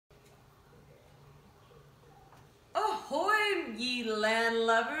ye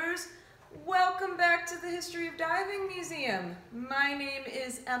landlubbers. Welcome back to the History of Diving Museum. My name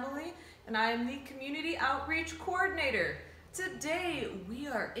is Emily, and I am the Community Outreach Coordinator. Today, we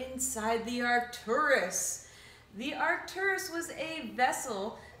are inside the Arcturus. The Arcturus was a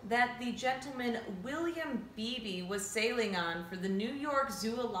vessel that the gentleman William Beebe was sailing on for the New York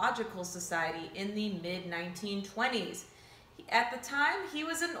Zoological Society in the mid-1920s. At the time, he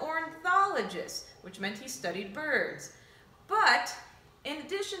was an ornithologist, which meant he studied birds. But in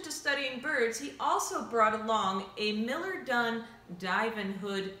addition to studying birds, he also brought along a Miller-Dunn diving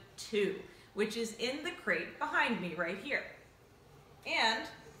hood too, which is in the crate behind me right here. And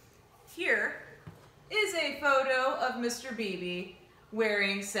here is a photo of Mr. Beebe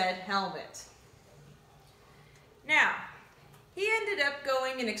wearing said helmet. Now, he ended up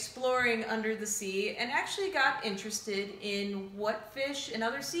going and exploring under the sea and actually got interested in what fish and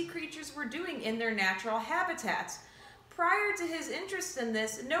other sea creatures were doing in their natural habitats. Prior to his interest in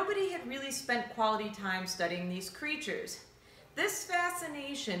this, nobody had really spent quality time studying these creatures. This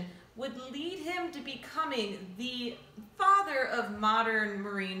fascination would lead him to becoming the father of modern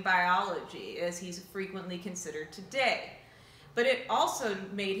marine biology, as he's frequently considered today. But it also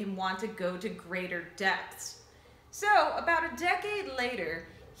made him want to go to greater depths. So, about a decade later,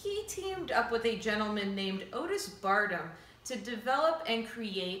 he teamed up with a gentleman named Otis Barnum to develop and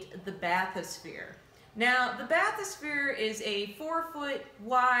create the Bathysphere. Now, the Bathysphere is a 4-foot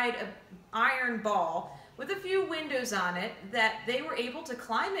wide iron ball with a few windows on it that they were able to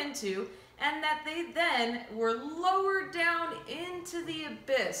climb into, and that they then were lowered down into the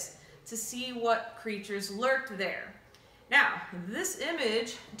abyss to see what creatures lurked there. Now, this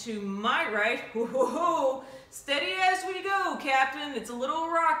image to my right, whoa, steady as we go, Captain, it's a little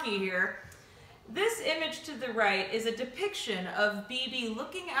rocky here. This image to the right is a depiction of Beebe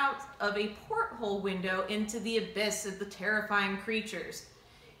looking out of a porthole window into the abyss of the terrifying creatures.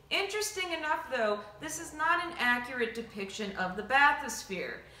 Interesting enough though, this is not an accurate depiction of the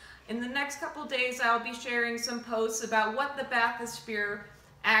Bathysphere. In the next couple days, I'll be sharing some posts about what the Bathysphere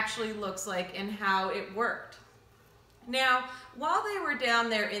actually looks like and how it worked. Now, while they were down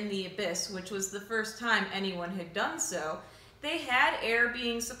there in the abyss, which was the first time anyone had done so, they had air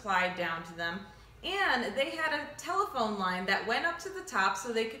being supplied down to them, and they had a telephone line that went up to the top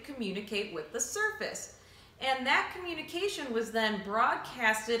so they could communicate with the surface. And that communication was then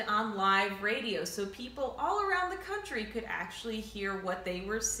broadcasted on live radio, so people all around the country could actually hear what they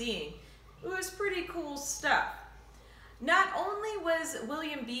were seeing. It was pretty cool stuff. Not only was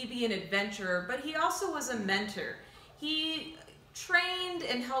William Beebe an adventurer, but he also was a mentor. He trained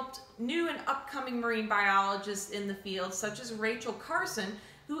and helped new and upcoming marine biologists in the field, such as Rachel Carson,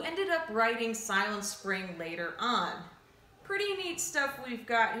 who ended up writing Silent Spring later on. Pretty neat stuff we've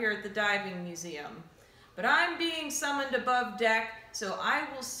got here at the Diving Museum. But I'm being summoned above deck, so I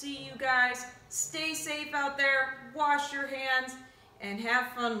will see you guys. Stay safe out there, wash your hands, and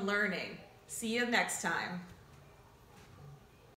have fun learning. See you next time.